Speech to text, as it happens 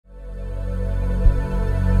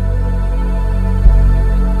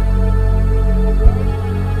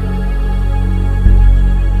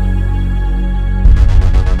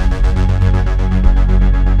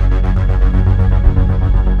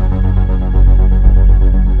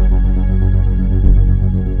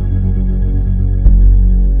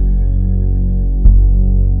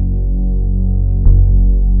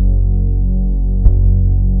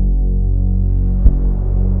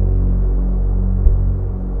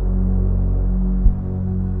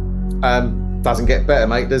Doesn't get better,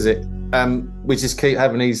 mate, does it? We just keep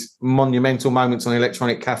having these monumental moments on the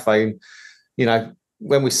Electronic Cafe. And, you know,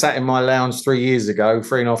 when we sat in my lounge 3.5 years ago,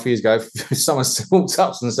 someone walked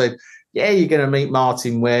up and said, yeah, you're going to meet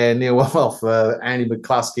Martin Ware, Neil Hoff, Andy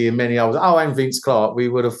McCluskey and many others. Oh, and Vince Clarke. We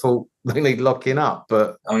would have thought they need locking up.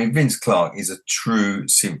 But I mean, Vince Clarke is a true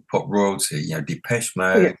synthpop royalty. You know, Depeche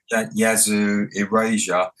Mode, Yazoo,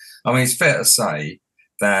 Erasure. I mean, it's fair to say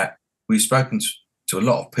that we've spoken to a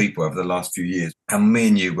lot of people over the last few years, and me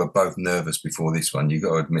and you were both nervous before this one. You've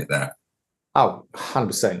got to admit that. Oh,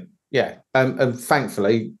 100%. Yeah. And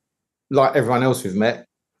thankfully, like everyone else we've met,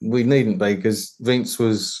 we needn't be, because Vince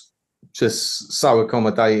was just so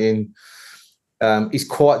accommodating. He's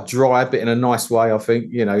quite dry, but in a nice way, I think.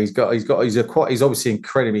 You know, he's obviously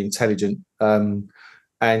incredibly intelligent. And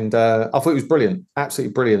I thought it was brilliant,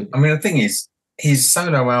 absolutely brilliant. I mean, the thing is, his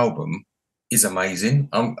solo album is amazing.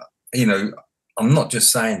 You know, I'm not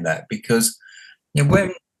just saying that because, you know,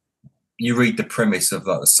 when you read the premise of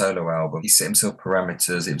like the solo album, he set himself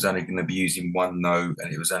parameters. It was only going to be using one note,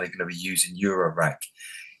 and it was only going to be using Eurorack.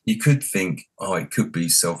 You could think, oh, it could be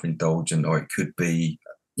self-indulgent, or it could be,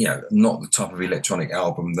 you know, not the type of electronic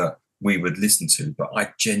album that we would listen to. But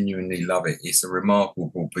I genuinely love it. It's a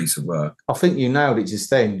remarkable piece of work. I think you nailed it just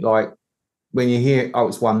then. Like when you hear, oh,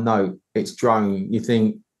 it's one note, it's drone, you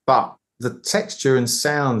think, but the texture and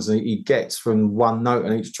sounds that he gets from one note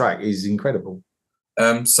on each track is incredible.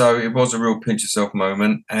 So it was a real pinch yourself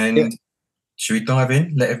moment. And should we dive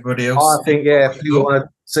in? Let everybody else. I think, yeah, if you want to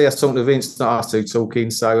see us talking to Vince, not us two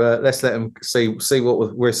talking. So let's let them see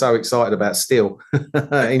what we're so excited about still.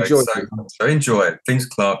 Okay, enjoy. So enjoy it. Vince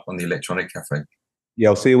Clarke on the Electronic Cafe. Yeah,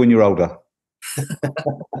 I'll see you when you're older.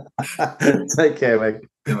 Take care, mate.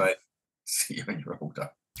 Yeah, mate. See you when you're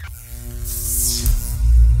older.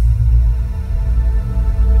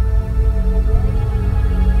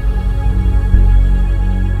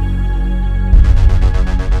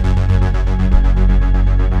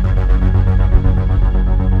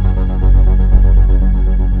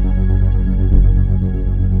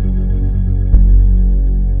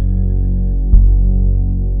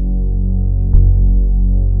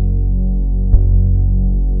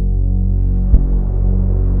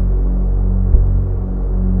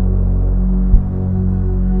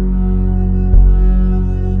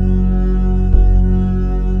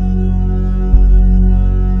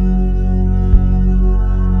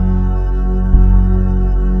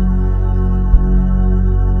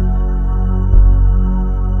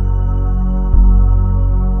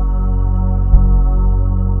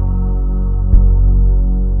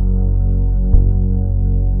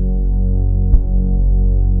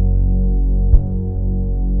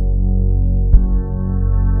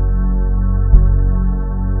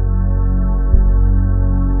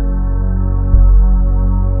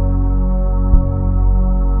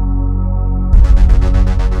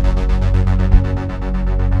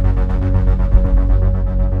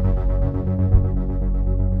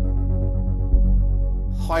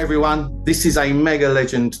 Hi everyone, this is a mega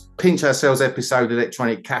legend pinch ourselves episode of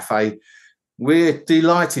Electronic Cafe. We're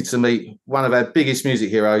delighted to meet one of our biggest music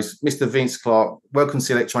heroes, Mr. Vince Clarke. Welcome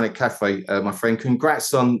to Electronic Cafe, my friend.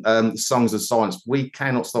 Congrats on Songs of Silence. We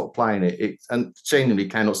cannot stop playing it, and genuinely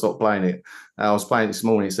cannot stop playing it. I was playing it this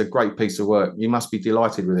morning. It's a great piece of work. You must be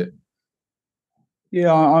delighted with it.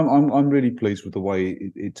 Yeah, I'm really pleased with the way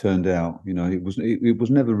it turned out. You know, it was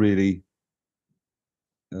never really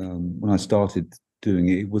when I started doing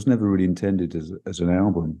it, it was never really intended as an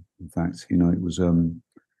album. In fact, you know, it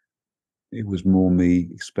was more me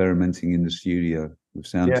experimenting in the studio with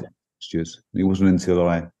sound textures. It wasn't until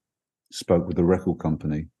I spoke with the record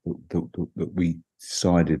company that we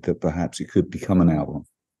decided that perhaps it could become an album.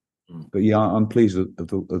 But yeah, I'm pleased at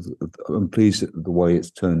the way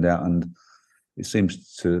it's turned out, and it seems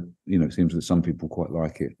that some people quite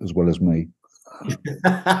like it as well as me.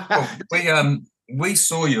 Well, we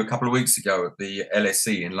saw you a couple of weeks ago at the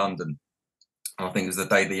LSE in London. I think it was the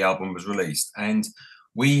day the album was released, and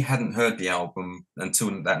we hadn't heard the album until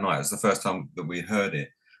that night. It was the first time that we heard it,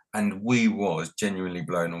 and we was genuinely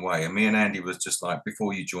blown away. And me and Andy was just like,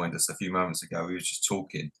 before you joined us a few moments ago, we was just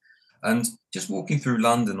talking, and just walking through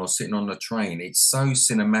London or sitting on the train, it's so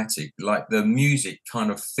cinematic. Like the music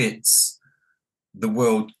kind of fits the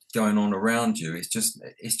world going on around you. It's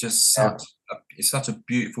just such a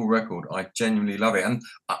beautiful record. I genuinely love it. And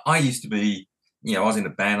I used to be, you know, I was in a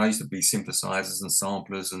band. I used to be synthesizers and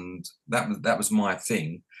samplers, and that was my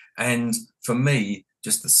thing. And for me,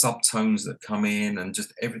 just the subtones that come in and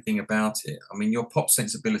just everything about it. I mean, your pop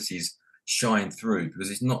sensibilities shine through,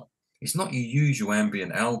 because it's not your usual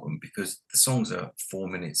ambient album, because the songs are 4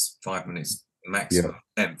 minutes, 5 minutes maximum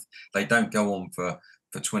length. They don't go on for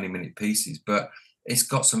 20-minute pieces, but it's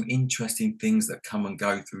got some interesting things that come and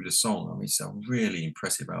go through the song. I mean, it's a really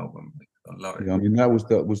impressive album. I love it. Yeah, I mean, that was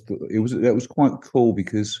quite cool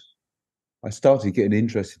because I started getting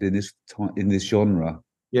interested in this genre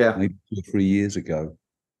maybe 2 or 3 years ago,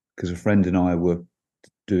 because a friend and I were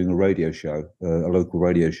doing a radio show, a local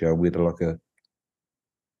radio show. We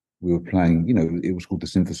were playing, it was called the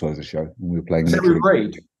Synthesizer Show, and we were playing. Was that with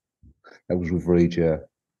Reed? That was with Reed, yeah.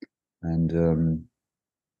 And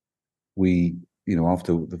we,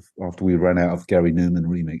 after we ran out of Gary Newman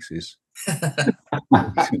remixes,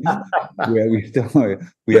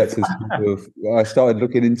 we had to I started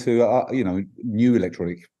looking into new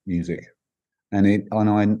electronic music, and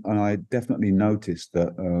I definitely noticed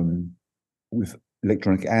that with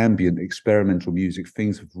electronic ambient experimental music,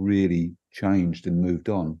 things have really changed and moved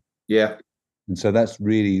on. Yeah. And so that's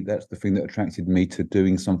the thing that attracted me to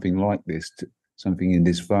doing something like this, something in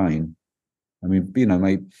this vein. I mean,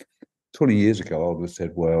 maybe 20 years ago, I would have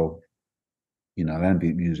said, well,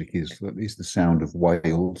 ambient music is the sound of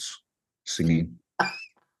whales singing,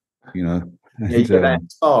 And, yeah, you get that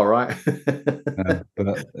far, right?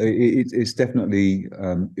 but it's definitely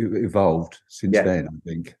evolved since then, I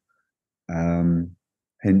think.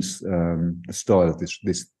 Hence the style of this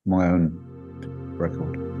my own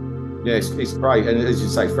record. Yeah, it's great, and as you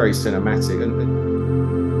say, it's very cinematic. And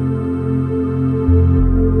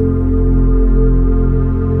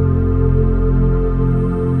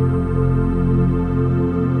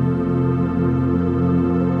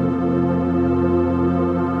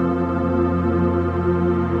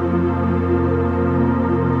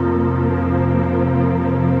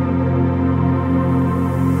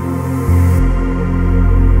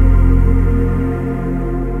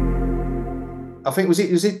I think was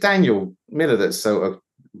it Daniel Miller that sort of,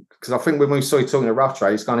 because I think when we saw you talking to Rough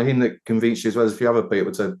Trade, it's kind of him that convinced you as well as a few other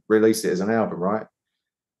people to release it as an album, right?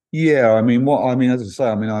 Yeah, as I say,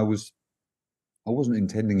 I wasn't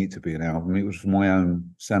intending it to be an album. It was for my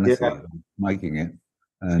own sanity making it,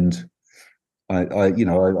 and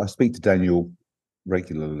I speak to Daniel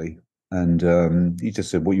regularly, and he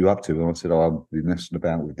just said, "What are you up to?" And I said, "Oh, I've been messing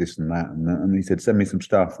about with this and that," and he said, "Send me some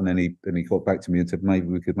stuff," and then he got back to me and said, "Maybe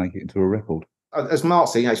we could make it into a record." As Mark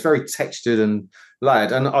said, it's very textured and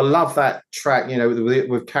layered, and I love that track.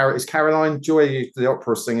 With Caroline Joy, the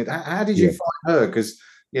opera singer. How did you find her? Because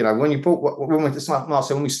when when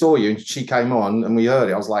we saw you and she came on and we heard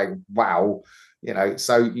it, I was like, wow.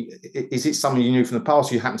 So is it something you knew from the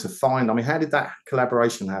past? You happened to find? I mean, how did that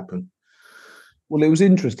collaboration happen? Well, it was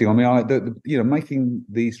interesting. I mean, making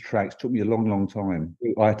these tracks took me a long, long time.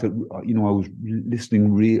 I had to, I was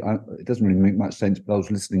listening it doesn't really make much sense, but I was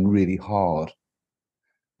listening really hard.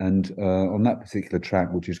 And on that particular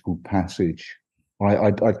track, which is called Passage,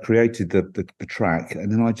 I created the track,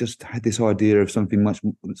 and then I just had this idea of something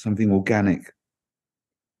organic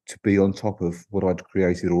to be on top of what I'd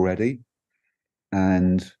created already.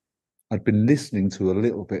 And I'd been listening to a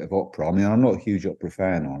little bit of opera. I mean, I'm not a huge opera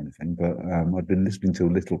fan or anything, but I'd been listening to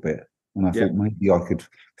a little bit, and I thought maybe I could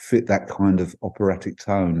fit that kind of operatic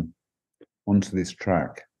tone onto this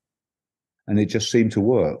track, and it just seemed to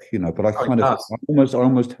work, But I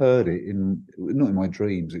almost heard it not in my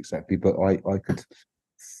dreams exactly, but I could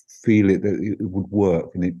feel it that it would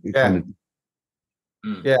work, and it kind of.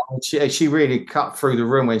 Yeah, she really cut through the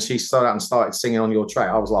room when she started out and started singing on your track.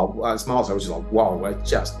 I was like, as Mark, I was just like, wow, we're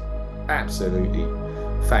just absolutely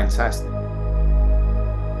fantastic.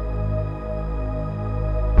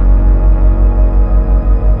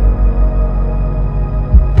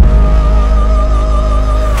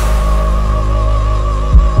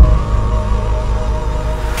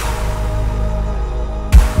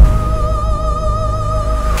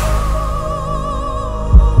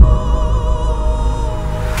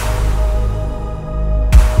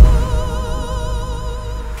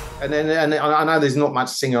 And I know there's not much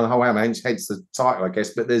singing on the whole album, hence the title, I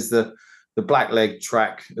guess. But there's the Blackleg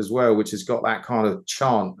track as well, which has got that kind of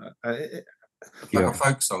chant, like a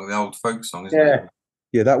folk song, the old folk song, isn't it?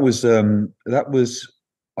 Yeah, that was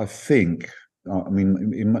I think. I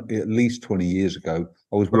mean, at least 20 years ago,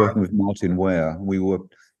 I was working with Martin Ware. We were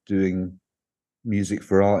doing music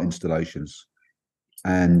for art installations,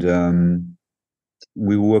 and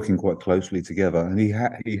we were working quite closely together. And he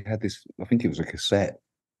had this, I think it was a cassette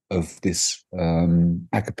of this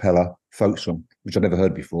a cappella folk song, which I'd never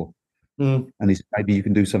heard before. And he said, maybe you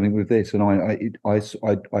can do something with this. And I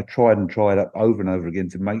tried over and over again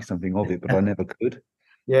to make something of it, but I never could.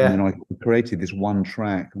 And then I created this one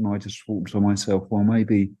track, and I just thought to myself, well,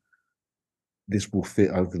 maybe this will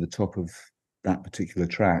fit over the top of that particular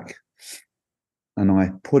track. and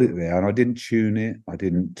I put it there, and I didn't tune it, I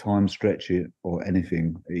didn't time stretch it or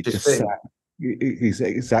anything. It just sat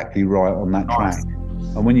exactly right on that track.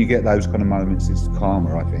 And when you get those kind of moments, it's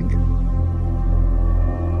calmer, I think.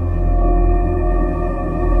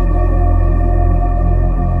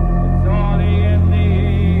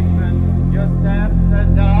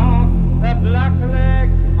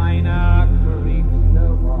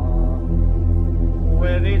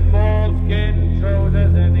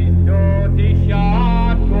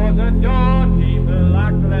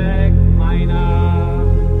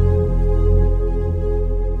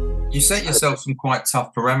 You set yourself some quite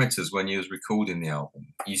tough parameters when you was recording the album.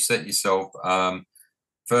 You set yourself,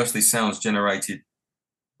 firstly, sounds generated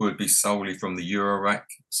would be solely from the Eurorack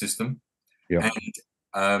system. Yeah.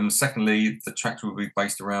 And secondly, the tracks would be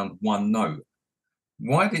based around one note.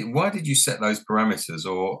 Why did you set those parameters,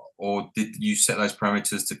 or did you set those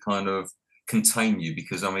parameters to kind of contain you?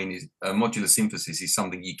 Because I mean, modular synthesis is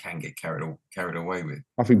something you can get carried away with.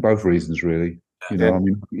 I think both reasons, really. You know, I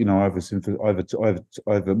mean, you know,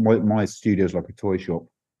 my studio's like a toy shop,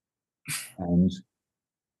 and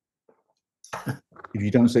if you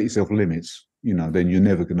don't set yourself limits, you know, then you're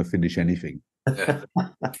never going to finish anything. Yeah.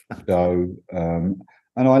 So, and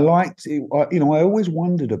I liked it. You know, I always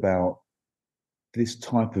wondered about this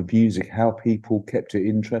type of music, how people kept it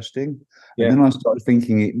interesting. Yeah. And then I started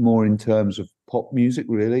thinking it more in terms of pop music,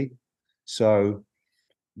 really. So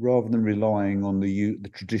rather than relying on the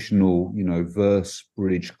traditional, you know, verse,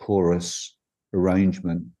 bridge, chorus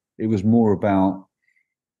arrangement, it was more about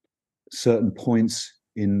certain points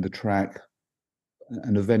in the track.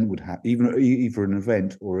 An event would happen, either an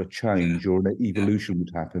event or a change or an evolution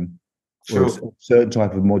would happen, or a certain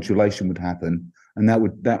type of modulation would happen, and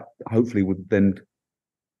that hopefully would then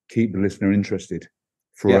keep the listener interested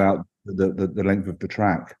throughout the length of the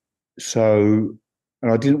track. So,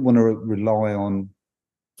 and I didn't want to rely on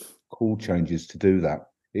chord changes to do that.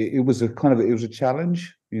 It was a kind of it was a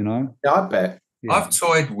challenge, you know. Yeah, I bet. Yeah. I've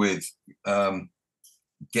toyed with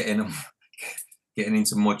getting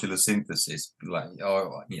into modular synthesis, like,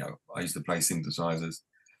 you know, I used to play synthesizers,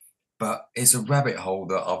 but it's a rabbit hole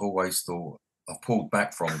that I've always thought I've pulled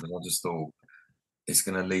back from, because I just thought it's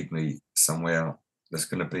going to lead me somewhere that's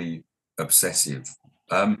going to be obsessive.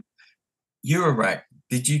 Eurorack,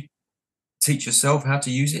 did you teach yourself how to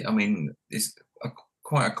use it? I mean, it's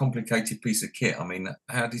quite a complicated piece of kit. I mean,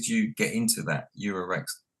 how did you get into that Eurorack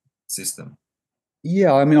system?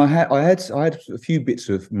 Yeah, I mean, I had a few bits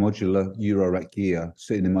of modular Eurorack gear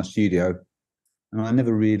sitting in my studio, and I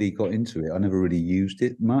never really got into it. I never really used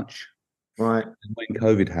it much. Right. And when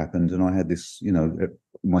COVID happened, and I had this, you know,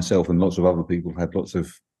 myself and lots of other people had lots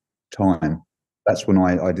of time. That's when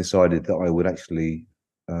I decided that I would actually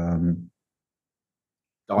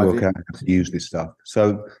work out how to use this stuff.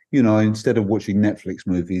 So, you know, instead of watching Netflix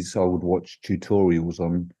movies, I would watch tutorials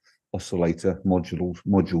on oscillator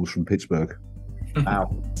modules from Pittsburgh. Wow.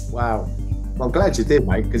 Well, I'm glad you did,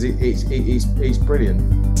 mate, because he's brilliant.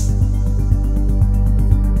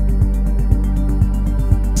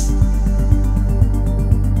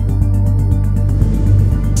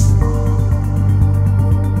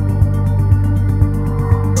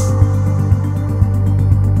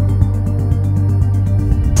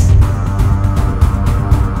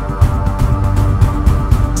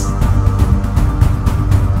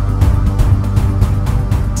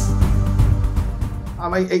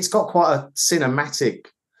 I mean, it's got quite a cinematic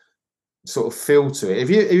sort of feel to it. Have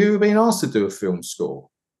you ever been asked to do a film score?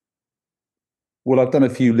 Well, I've done a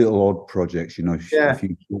few little odd projects, you know, a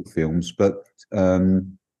few short films, but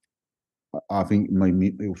I think maybe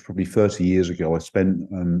it was probably 30 years ago. I spent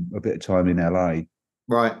a bit of time in LA,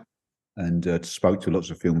 right, and spoke to lots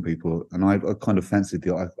of film people, and I kind of fancied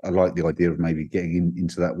I liked the idea of maybe getting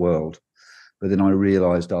into that world, but then I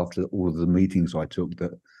realised after all of the meetings I took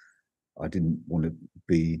that I didn't want to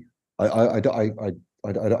be. I didn't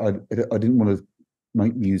want to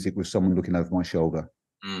make music with someone looking over my shoulder.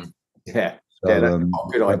 Mm. Yeah, so, yeah, that's a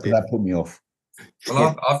good idea. That put me off.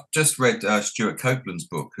 Well, I've just read Stuart Copeland's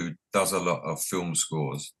book, who does a lot of film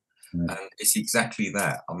scores, and it's exactly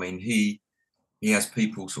that. I mean, he has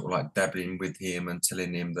people sort of like dabbling with him and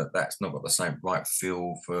telling him that that's not got the same right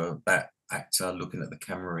feel for that actor looking at the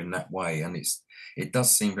camera in that way, and it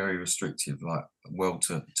does seem very restrictive, like world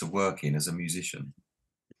to work in as a musician.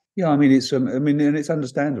 Yeah, I mean, and it's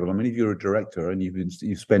understandable. I mean, if you're a director and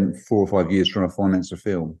you've spent 4 or 5 years trying to finance a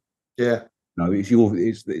film, yeah, no, it's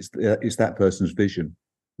that person's vision,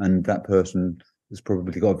 and that person has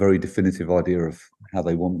probably got a very definitive idea of how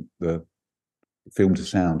they want the film to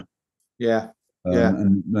sound. Yeah,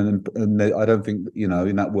 and I don't think, you know,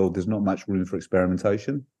 in that world there's not much room for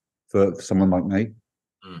experimentation. for someone like me.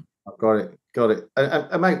 I've got it.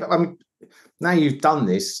 And mate, now you've done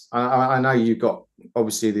this, I know you've got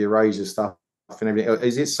obviously the Erasure stuff and everything.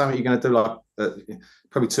 Is it something you're going to do, like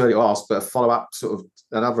probably too early to ask, but a follow up, sort of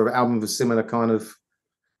another album of a similar kind of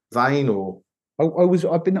vein, or?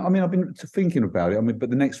 I've been thinking about it. I mean, but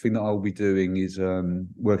the next thing that I'll be doing is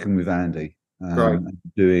working with Andy.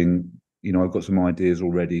 Doing, you know, I've got some ideas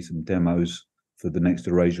already, some demos for the next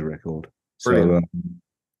Erasure record. Brilliant. So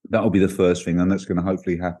that'll be the first thing, and that's going to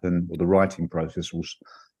hopefully happen, or the writing process will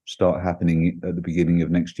start happening at the beginning of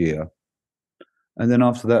next year. And then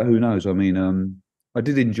after that, who knows? I mean, I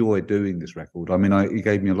did enjoy doing this record. I mean, it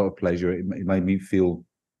gave me a lot of pleasure. It made me feel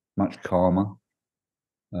much calmer.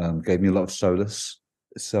 Gave me a lot of solace.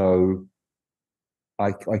 So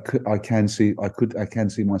I can see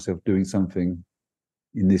myself doing something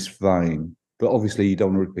in this vein. But obviously, you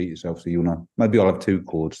don't want to repeat yourself, so you'll know. Maybe I'll have 2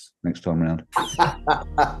 chords next time around.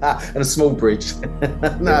 And a small bridge.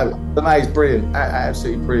 No, the mate is brilliant.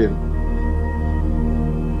 Absolutely brilliant.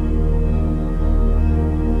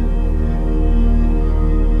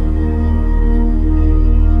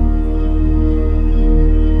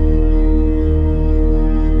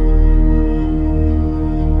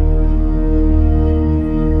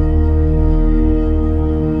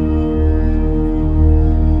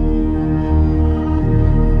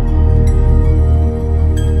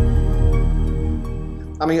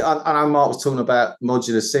 I mean, I know Mark was talking about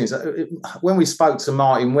modular synths. When we spoke to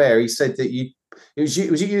Martin Ware, he said that it was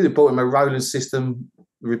you that bought him a Roland system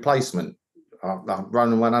replacement,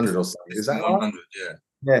 Roland 100 or something. Is that 100?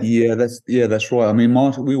 Right? Yeah, that's right. I mean,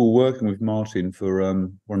 Martin, we were working with Martin for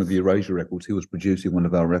one of the Erasure records. He was producing one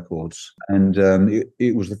of our records, and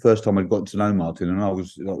it was the first time I'd gotten to know Martin, and I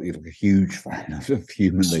was like a huge fan of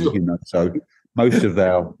Human League, you know. So most of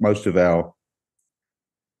our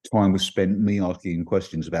time was spent me asking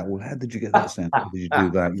questions about, well, how did you get that sound? How did you do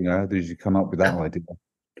that? You know, how did you come up with that idea?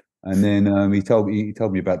 And then he told me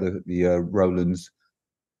about the Roland's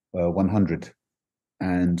 100,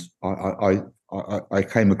 and I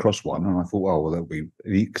came across one, and I thought, oh well, that'll be,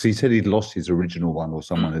 because he said he'd lost his original one, or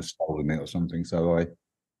someone had stolen it or something. So I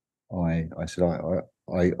said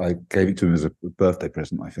I gave it to him as a birthday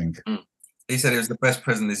present, I think. He said it was the best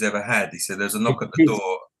present he's ever had. He said there's a knock at the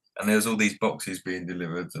door, and there's all these boxes being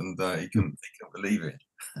delivered, and he couldn't believe it.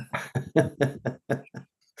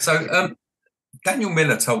 So Daniel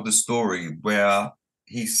Miller told the story where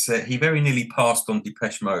he said he very nearly passed on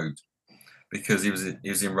Depeche Mode because he was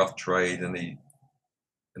in rough trade, and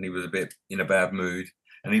he was a bit in a bad mood,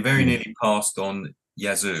 and he very nearly passed on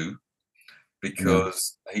Yazoo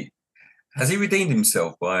because has he redeemed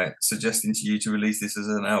himself by suggesting to you to release this as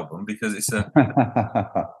an album, because it's a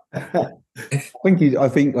I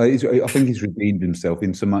think he's redeemed himself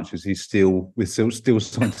in so much as we're still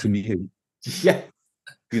signed to me. Yeah,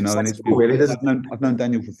 you know, and it's really, I've known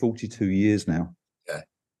Daniel for 42 years now. Yeah,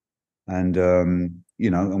 and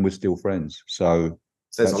you know, and we're still friends. So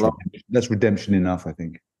that's redemption enough, I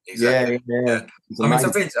think. Exactly. Yeah. I mean, so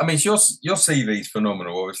Vince, your CV is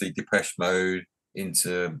phenomenal. Obviously, Depeche Mode,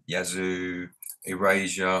 into Yazoo,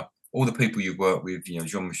 Erasure, all the people you've worked with, you know,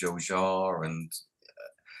 Jean-Michel Jarre, and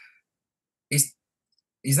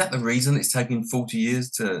is that the reason it's taken 40 years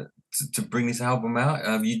to bring this album out?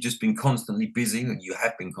 Have you just been constantly busy? You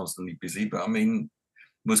have been constantly busy, but I mean,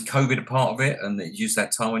 was COVID a part of it, and you just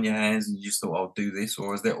had time on your hands and you just thought, I'll do this?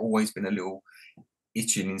 Or has there always been a little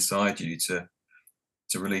itching inside you to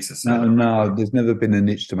release a solo record? No, there's never been an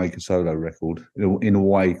itch to make a solo record. In a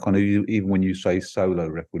way, kind of, even when you say solo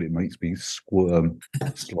record, it makes me squirm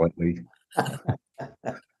slightly.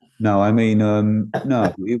 No, I mean,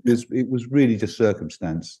 no, it was really just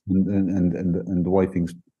circumstance and the way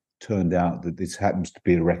things turned out that this happens to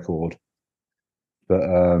be a record. But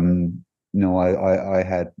no, I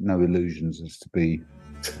had no illusions as to be,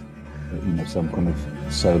 you know, some kind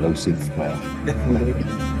of solo synth player.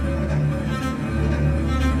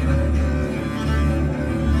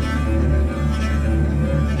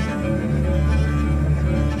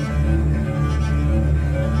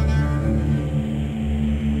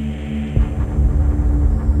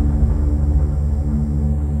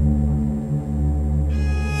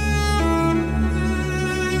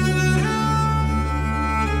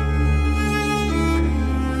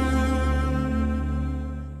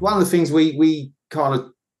 One of the things we kind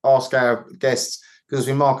of ask our guests, because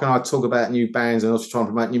when Mark and I talk about new bands and also trying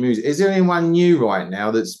to promote new music, is there anyone new right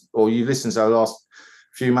now or you've listened to the last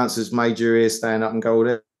few months has made your ears stand up and go,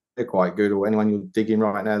 oh, they're quite good, or anyone you're digging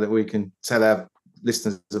right now that we can tell our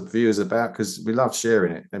listeners and viewers about? Because we love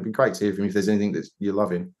sharing it. It'd be great to hear from you if there's anything that you're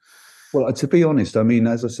loving. Well, to be honest, I mean,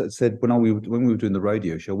 as I said when we were doing the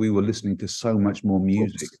radio show, we were listening to so much more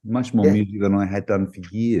music, much more music than I had done for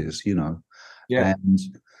years, you know. Yeah. And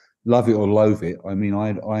love it or loathe it. I mean,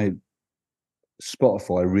 I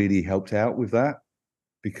Spotify really helped out with that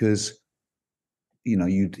because you know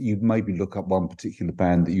you'd maybe look up one particular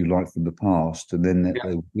band that you like from the past, and then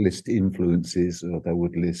they would list influences or they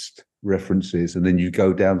would list references, and then you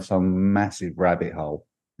go down some massive rabbit hole.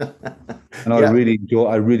 And I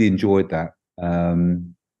really enjoyed that.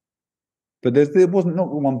 But there wasn't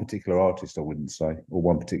not one particular artist, I wouldn't say, or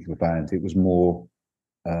one particular band. It was more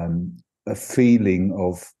a feeling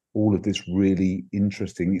of all of this really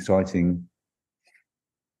interesting, exciting,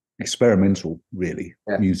 experimental, really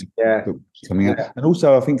music coming out. And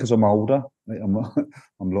also, I think because I'm older, I'm a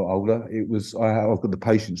lot older. I've got the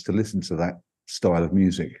patience to listen to that style of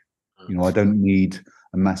music. You know, I don't need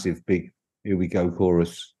a massive, big "here we go"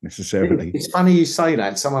 chorus necessarily. It's funny you say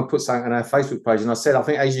that. Someone put something on our Facebook page, and I said, I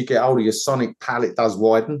think as you get older, your sonic palette does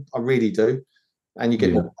widen. I really do, and you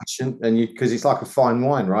get more patient, and because it's like a fine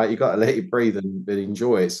wine, right? You got to let it breathe and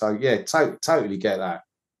enjoy it. So yeah, totally get that.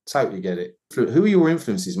 Totally get it. Who are your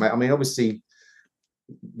influences, mate? I mean, obviously,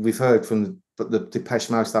 we've heard from the Depeche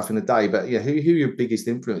Mode stuff in the day, but yeah, who are your biggest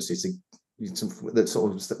influences that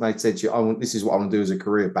sort of made said to you, this is what I want to do as a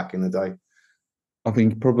career back in the day? I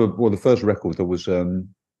think probably the first record that was that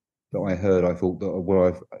I heard, I thought that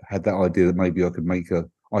I had that idea that maybe I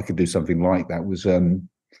could do something like that was the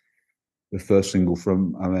first single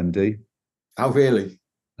from OMD. Oh, really?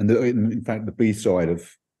 And in fact, the B-side of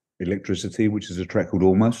Electricity, which is a track called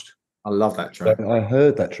Almost. I love that track. I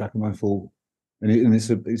heard that track and I thought, and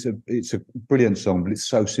it's a brilliant song, but it's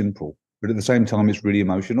so simple. But at the same time, it's really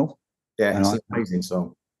emotional. Yeah, it's an amazing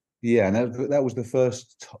song. Yeah, and that was the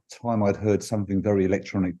first time I'd heard something very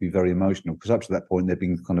electronic be very emotional. Because up to that point, they'd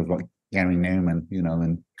been kind of like Gary Newman, you know,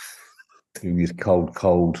 and doing these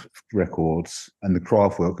cold records, and the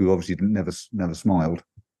Kraftwerk, who obviously never smiled.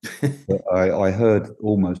 But I heard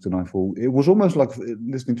Almost, and I thought it was almost like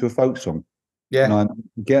listening to a folk song. Yeah,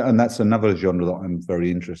 and that's another genre that I'm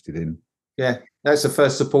very interested in. Yeah, that's the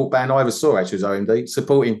first support band I ever saw. Actually, was OMD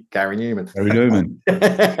supporting Gary Newman. Gary Newman.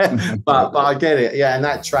 but I get it. Yeah, and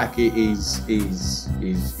that track is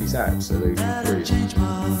absolutely brilliant.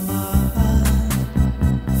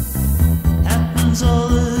 Happens all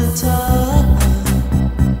the time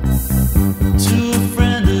to a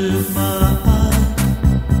friend of mine.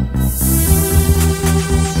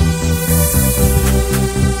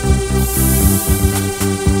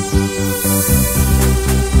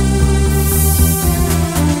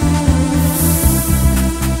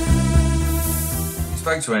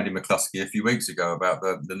 Spoke to Andy McCluskey a few weeks ago about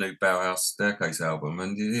the new Bauhaus Staircase album,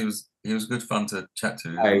 and he was good fun to chat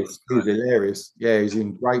to. Hey, he was hilarious. Yeah, he's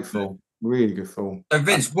in great form, really good form. So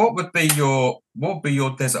Vince, what would be your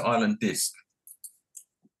desert island disc?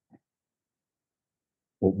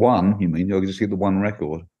 Well, one, you mean? You'll just get the one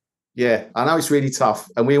record. Yeah, I know it's really tough,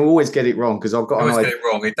 and we always get it wrong because I've got always get it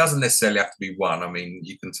wrong. It doesn't necessarily have to be one. I mean,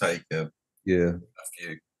 you can take a few.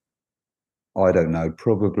 I don't know.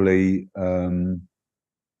 Probably.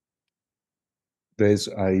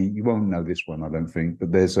 You won't know this one, I don't think,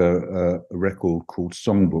 but there's a record called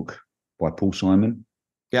Songbook by Paul Simon.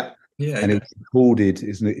 Yeah. And it's recorded,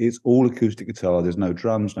 isn't it? It's all acoustic guitar. There's no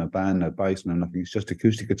drums, no band, no bass, no nothing. It's just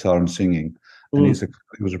acoustic guitar and singing. And it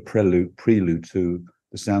was a prelude to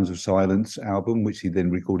the Sounds of Silence album, which he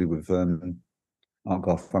then recorded with Art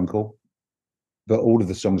Garfunkel. But all of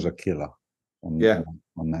the songs are killer on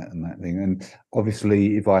that thing. And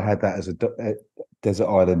obviously, if I had that as a desert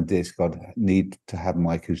island disc, I'd need to have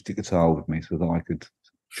my acoustic guitar with me so that I could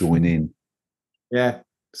join in. Yeah.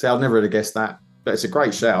 See, I've never really guessed that. But it's a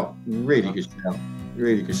great shout. Really good shout.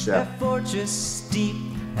 Really good shout. A fortress steep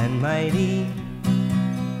and mighty,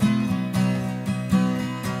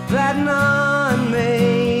 that none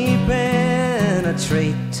may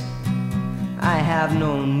penetrate. I have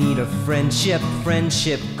no need of friendship.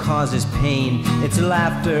 Friendship causes pain. It's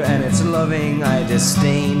laughter and it's loving I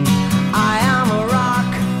disdain. I am a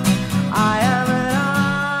rock. I am an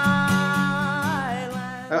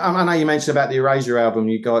island. I know you mentioned about the Erasure album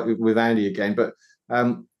you got with Andy again, but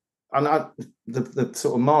I know the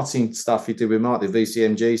sort of Martin stuff you did with Martin, the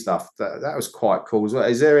VCMG stuff, that was quite cool as well.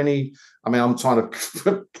 Is there any? I mean, I'm trying to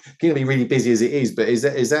going to be really busy as it is, but is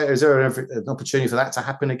there an opportunity for that to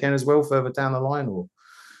happen again as well further down the line, or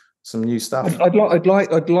some new stuff? I'd like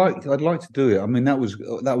to do it. I mean, that was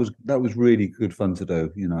really good fun to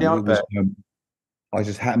do. You know, yeah, I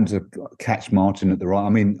just happened to catch Martin at the right. I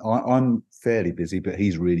mean, I'm fairly busy, but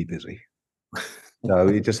he's really busy. So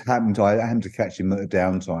it just happened. I happened to catch him at a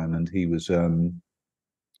downtime, and he was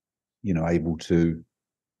you know, able to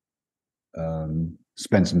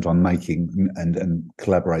spend some time making and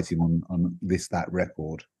collaborating on that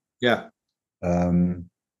record. Yeah. And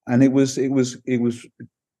it was a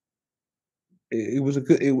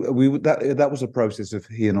good. That was a process of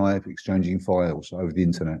he and I exchanging files over the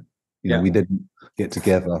internet. You know, we didn't get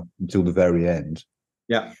together until the very end.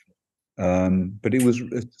 Yeah. But it was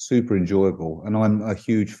super enjoyable, and I'm a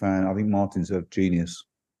huge fan. I think Martin's a genius.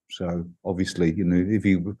 So obviously, you know,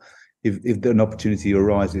 if an opportunity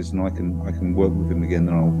arises and I can work with him again,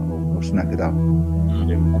 then I'll snap it up.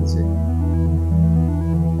 That's it.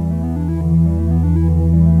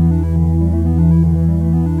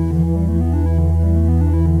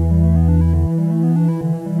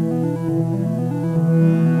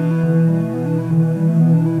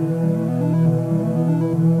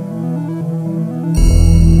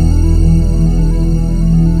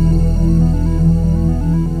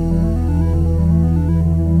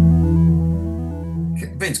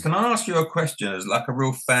 Vince, can I ask you a question as like a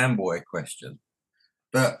real fanboy question?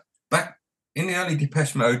 But back in the early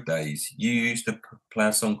Depeche Mode days, you used to play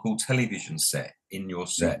a song called Television Set in your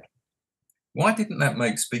set. Why didn't that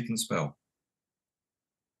make Speak and Spell?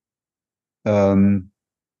 Because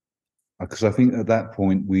I think at that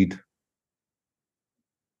point we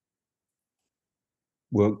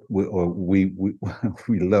learned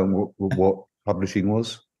what publishing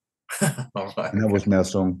was. All right. And that wasn't our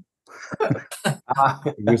song.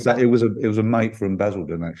 It was a mate from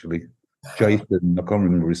Basildon, actually, Jason. I can't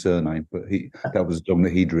remember his surname, but that was a song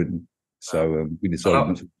that he'd written. So we decided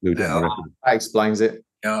not to include it on the record. That explains it.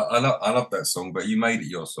 Yeah, I love that song, but you made it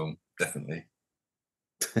your song, definitely.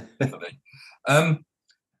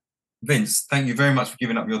 Vince, thank you very much for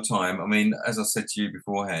giving up your time. I mean, as I said to you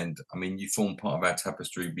beforehand, I mean, you form part of our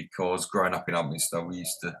tapestry because growing up in Upminster, we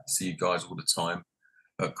used to see you guys all the time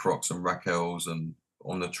at Crocs and Raquel's and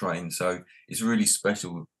on the train. So it's really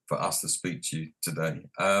special for us to speak to you today.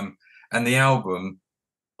 And the album,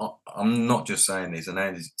 I'm not just saying this, and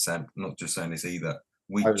Andy's not just saying this either.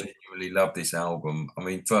 We genuinely love this album. I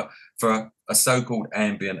mean, for a so-called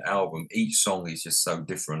ambient album, each song is just so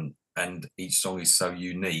different and each song is so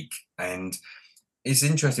unique. And it's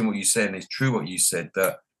interesting what you said, and it's true what you said,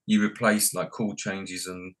 that you replace like chord changes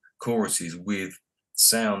and choruses with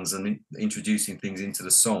sounds and introducing things into the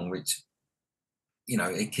song, which, you know,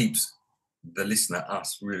 it keeps the listener,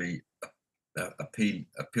 us, really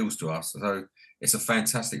appeals to us. So it's a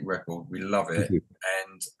fantastic record. We love it.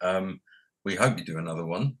 And we hope you do another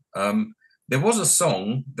one. There was a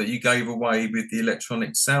song that you gave away with the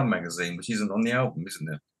Electronic Sound magazine, which isn't on the album, isn't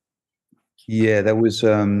there? Yeah, there was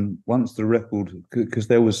once the record, because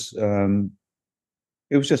there was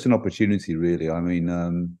it was just an opportunity, really. I mean,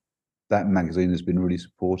 that magazine has been really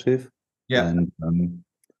supportive. Yeah. And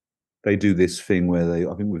they do this thing where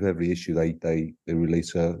I think with every issue they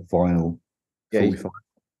release a vinyl 45.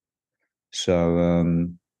 So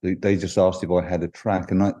they just asked if I had a track,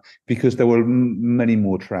 and because there were many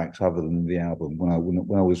more tracks other than the album. When I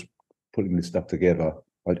was putting this stuff together,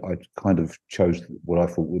 I kind of chose what I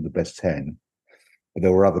thought were the best 10, but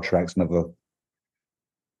there were other tracks,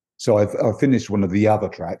 so I finished one of the other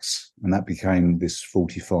tracks, and that became this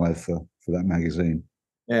 45 for that magazine.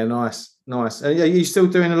 Yeah, nice. And yeah, you're still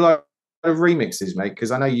doing a lot of remixes, mate,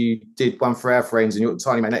 because I know you did one for our friends and your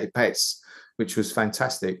Tiny Magnetic Pets, which was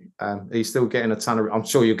fantastic. Are you still getting a ton of? I'm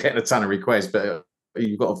sure you're getting a ton of requests, but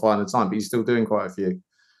you've got to find the time. But you're still doing quite a few.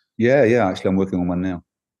 Yeah. Actually, I'm working on one now.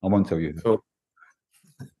 I won't tell you. Cool.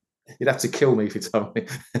 You'd have to kill me if you told me.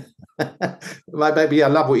 Maybe I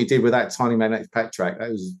love what you did with that Tiny Magnetic Pet track.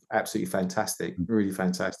 That was absolutely fantastic, really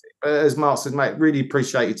fantastic. But as Mark said, mate, really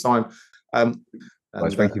appreciate your time.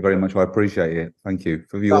 Thank you very much. I appreciate it. Thank you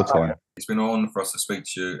for your time. It's been an honour for us to speak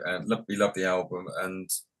to you, and we love the album, and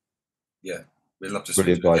yeah, we'd love to speak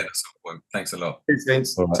to you again at some point. Thanks a lot. Thanks,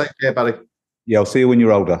 Vince. Right. Take care, buddy. Yeah, I'll see you when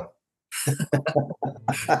you're older.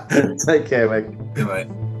 Take care, mate. Yeah, mate.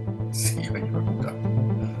 See you when you're older.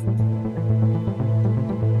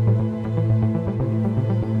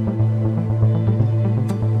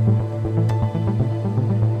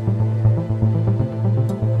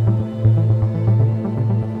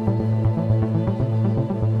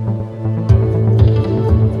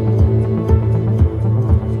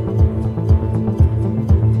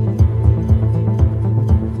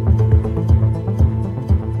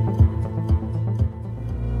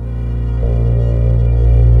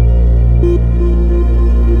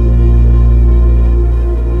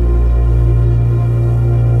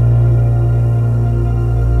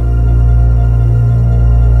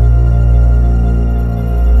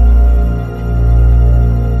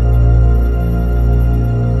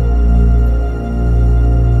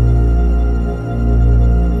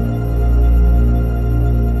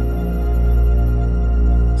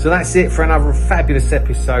 So that's it for another fabulous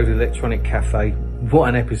episode of Electronic Cafe. What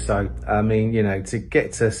an episode. I mean, you know, to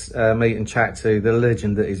get to meet and chat to the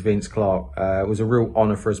legend that is Vince Clarke, it was a real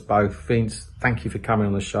honour for us both. Vince, thank you for coming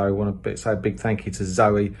on the show. I want to say a big thank you to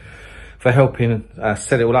Zoe for helping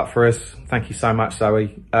set it all up for us. Thank you so much, Zoe.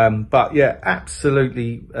 But yeah,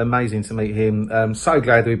 absolutely amazing to meet him. So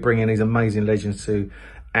glad that we bring in these amazing legends to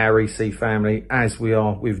our EC family, as we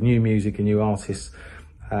are with new music and new artists.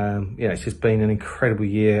 Yeah, it's just been an incredible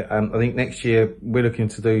year. I think next year we're looking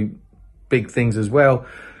to do big things as well.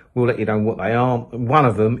 We'll let you know what they are. One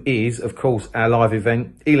of them is, of course, our live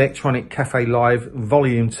event, Electronic Cafe Live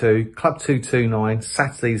Volume 2, Club 229,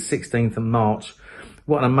 Saturday the 16th of March.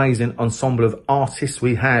 What an amazing ensemble of artists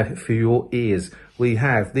we have for your ears. We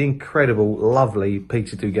have the incredible, lovely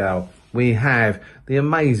Peter Dugal. We have the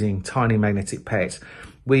amazing Tiny Magnetic Pet.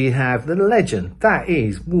 We have the legend, that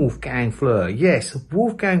is Wolfgang Fleur. Yes,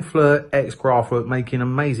 Wolfgang Fleur, ex-Kraftwerk, making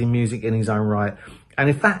amazing music in his own right. And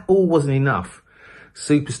if that all wasn't enough,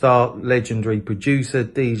 superstar, legendary producer,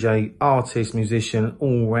 DJ, artist, musician,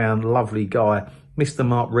 all-round lovely guy, Mr.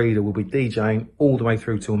 Mark Reeder will be DJing all the way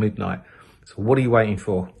through till midnight. So what are you waiting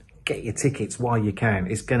for? Get your tickets while you can.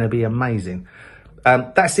 It's going to be amazing.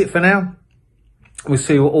 That's it for now. We'll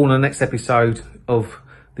see you all in the next episode of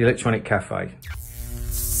the Electronic Cafe.